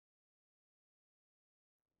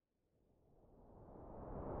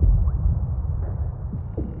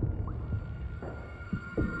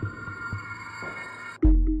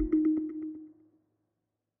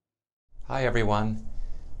Hi everyone.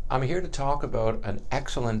 I'm here to talk about an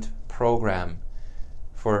excellent program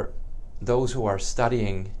for those who are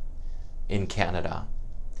studying in Canada.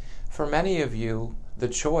 For many of you, the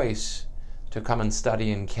choice to come and study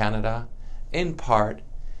in Canada, in part,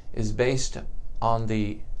 is based on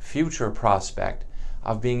the future prospect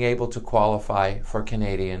of being able to qualify for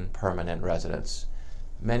Canadian permanent residence.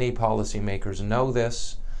 Many policymakers know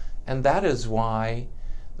this, and that is why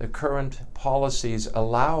the current policies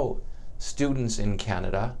allow students in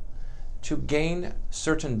Canada to gain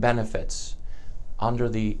certain benefits under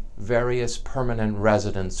the various permanent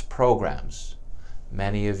residence programs.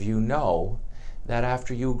 Many of you know that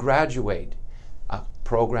after you graduate a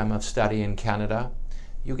program of study in Canada,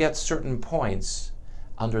 you get certain points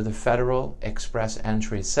under the Federal Express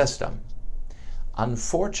Entry system.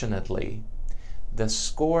 Unfortunately, the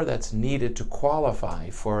score that's needed to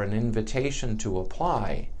qualify for an invitation to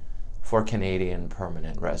apply for Canadian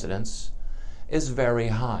permanent residence is very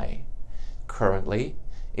high. Currently,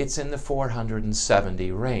 it's in the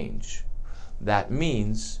 470 range. That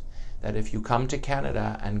means that if you come to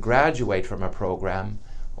Canada and graduate from a program,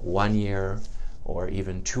 1 year or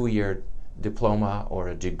even 2-year diploma or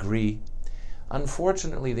a degree,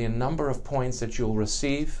 unfortunately the number of points that you'll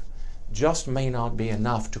receive just may not be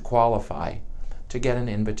enough to qualify to get an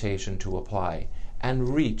invitation to apply and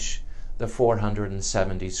reach the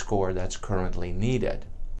 470 score that's currently needed.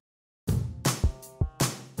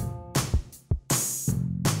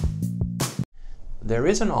 There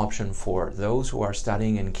is an option for those who are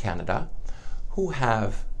studying in Canada who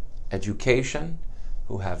have education,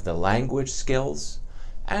 who have the language skills,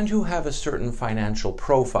 and who have a certain financial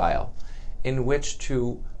profile in which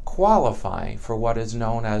to qualify for what is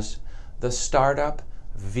known as the Startup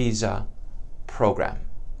Visa program.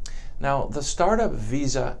 Now, the Startup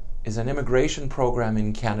Visa is an immigration program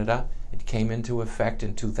in Canada. It came into effect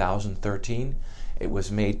in 2013. It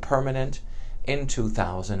was made permanent in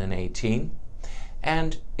 2018.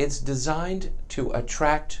 And it's designed to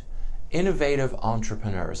attract innovative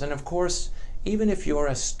entrepreneurs. And of course, even if you're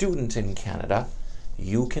a student in Canada,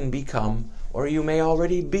 you can become, or you may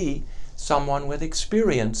already be, someone with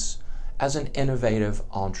experience as an innovative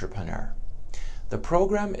entrepreneur. The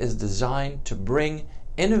program is designed to bring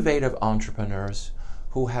innovative entrepreneurs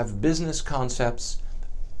who have business concepts,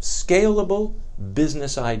 scalable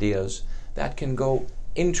business ideas that can go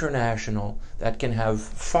international, that can have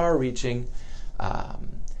far-reaching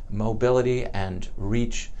mobility and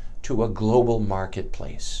reach to a global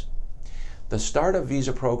marketplace. The Startup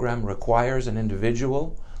Visa program requires an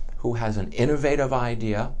individual who has an innovative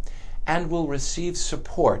idea and will receive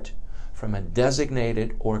support from a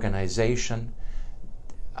designated organization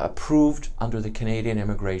approved under the Canadian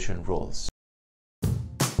immigration rules.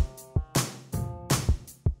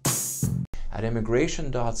 At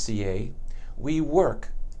Immigration.ca, we work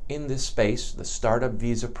in this space, the Startup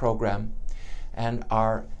Visa program, and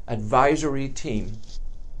our advisory team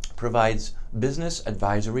provides business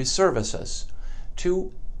advisory services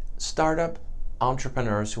to startup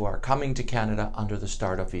entrepreneurs who are coming to Canada under the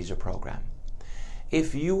Startup Visa program.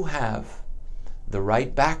 If you have the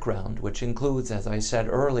right background, which includes, as I said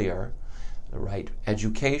earlier, the right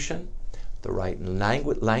education, the right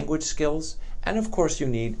language skills, and of course you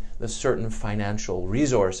need the certain financial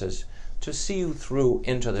resources to see you through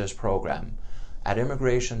into this program, at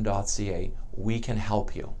Immigration.ca, we can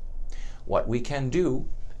help you. What we can do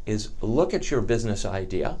is look at your business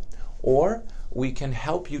idea, or we can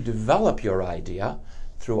help you develop your idea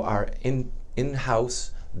through our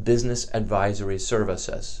in-house business advisory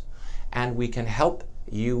services. And we can help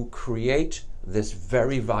you create this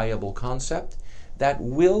very viable concept that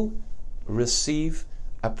will receive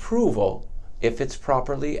approval, if it's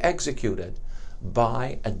properly executed,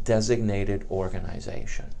 by a designated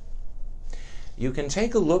organization. You can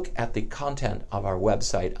take a look at the content of our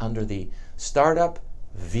website under the Startup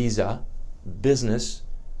Visa Business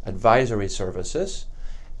Advisory Services,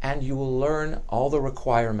 and you will learn all the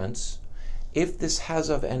requirements. If this has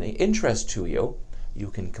of any interest to you, you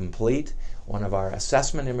can complete one of our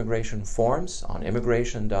assessment immigration forms on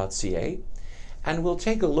Immigration.ca, and we'll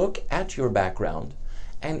take a look at your background,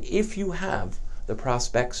 and if you have the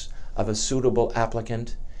prospects of a suitable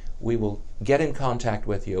applicant, we will get in contact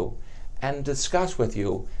with you and discuss with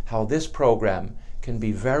you how this program can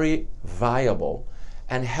be very viable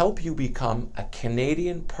and help you become a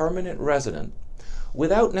Canadian permanent resident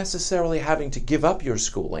without necessarily having to give up your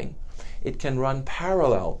schooling. It can run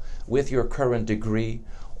parallel with your current degree,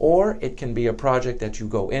 or it can be a project that you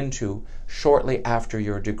go into shortly after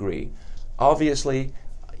your degree. Obviously,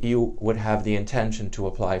 you would have the intention to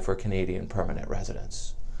apply for Canadian permanent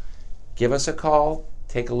residence. Give us a call,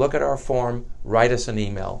 take a look at our form, write us an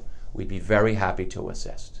email. We'd be very happy to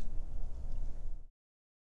assist.